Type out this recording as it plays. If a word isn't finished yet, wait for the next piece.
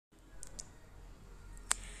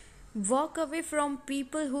Walk away from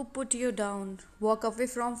people who put you down. Walk away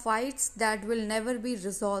from fights that will never be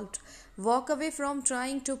resolved. Walk away from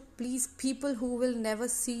trying to please people who will never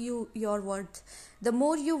see your worth. The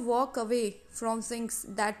more you walk away from things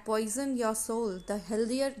that poison your soul, the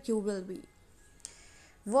healthier you will be.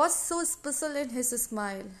 What's so special in his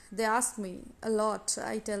smile? They ask me a lot.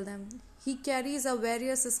 I tell them. He carries a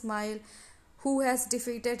various smile who has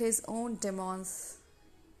defeated his own demons.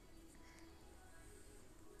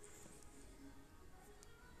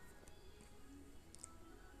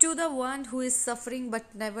 To the one who is suffering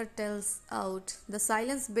but never tells out, the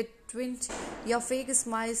silence between your fake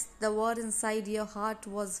smiles, the war inside your heart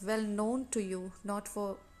was well known to you, not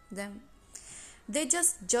for them. They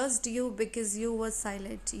just judged you because you were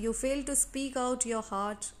silent. You failed to speak out your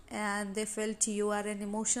heart and they felt you are an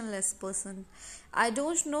emotionless person. I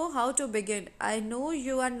don't know how to begin. I know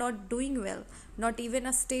you are not doing well, not even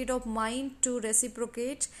a state of mind to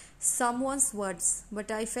reciprocate someone's words, but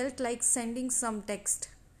I felt like sending some text.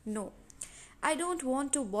 No, I don't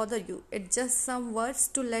want to bother you. It's just some words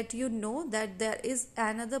to let you know that there is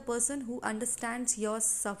another person who understands your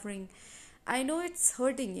suffering. I know it's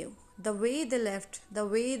hurting you. The way they left, the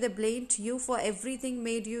way they blamed you for everything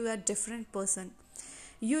made you a different person.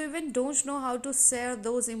 You even don't know how to share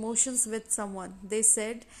those emotions with someone. They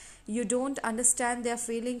said you don't understand their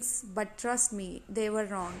feelings, but trust me, they were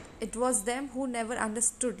wrong. It was them who never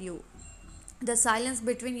understood you. The silence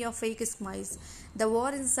between your fake smiles, the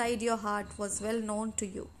war inside your heart was well known to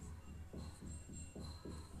you.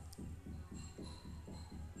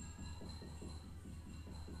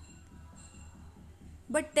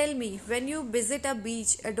 But tell me, when you visit a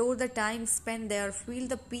beach, adore the time spent there, feel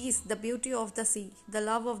the peace, the beauty of the sea, the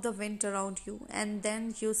love of the wind around you, and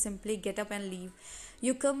then you simply get up and leave.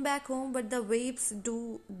 You come back home, but the waves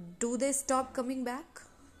do they stop coming back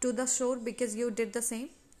to the shore because you did the same?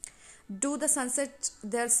 Do the sunset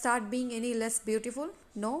there start being any less beautiful?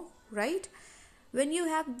 No, right? When you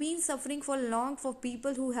have been suffering for long for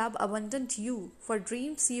people who have abandoned you, for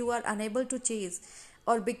dreams you are unable to chase,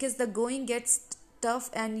 or because the going gets tough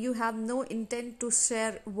and you have no intent to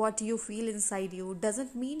share what you feel inside you,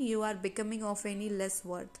 doesn't mean you are becoming of any less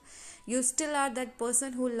worth. You still are that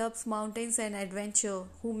person who loves mountains and adventure,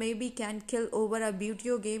 who maybe can kill over a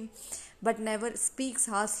video game but never speaks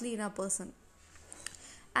harshly in a person.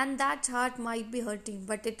 And that heart might be hurting,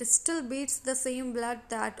 but it still beats the same blood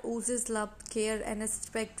that oozes love, care, and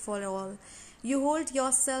respect for all. You hold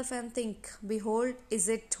yourself and think, behold, is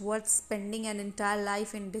it worth spending an entire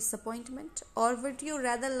life in disappointment? Or would you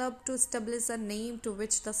rather love to establish a name to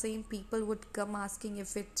which the same people would come asking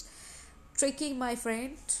if it's tricky, my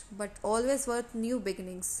friend, but always worth new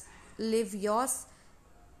beginnings? Live yours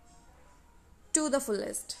to the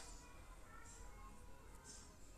fullest.